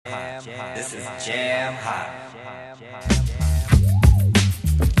This is Jam Hot.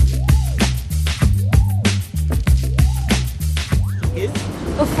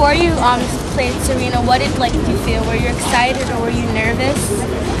 Before you played Serena, what did you feel? Were you excited or were you nervous?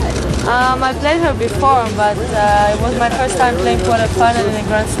 I played her before, but it was my first time playing quarterfinal in a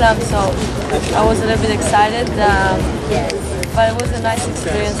Grand Slam, so I was a little bit excited. But it was a nice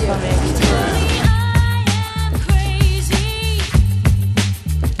experience for me.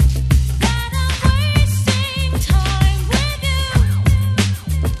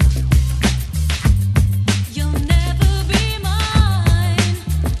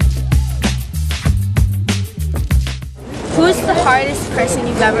 Who's the hardest person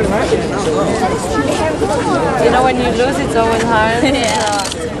you've ever met? You know, when you lose, it's always hard. Yeah.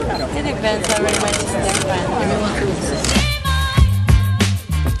 So it depends. Every match is different.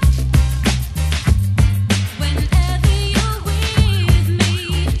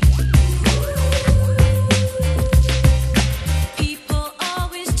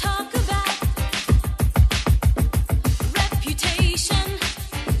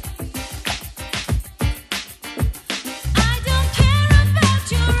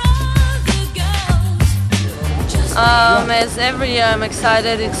 As every year I'm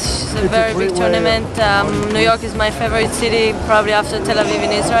excited. It's a very big tournament. New York is my favorite city, probably after Tel Aviv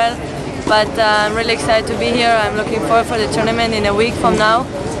in Israel. But I'm really excited to be here. I'm looking forward for the tournament in a week from now.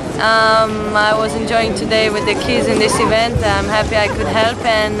 I was enjoying today with the kids in this event. I'm happy I could help,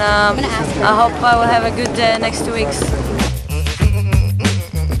 and I hope I will have a good next 2 weeks.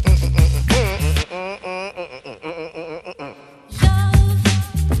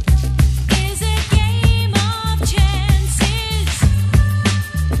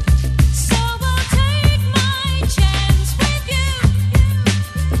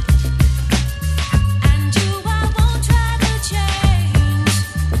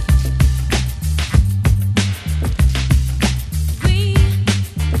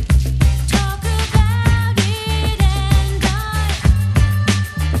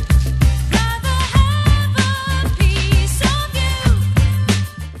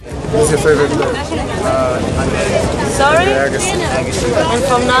 What's your favorite play? Sorry? And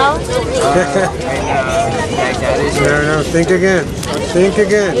from now? No, think again. Think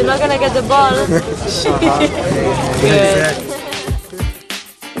again. You're not gonna get the ball. Good.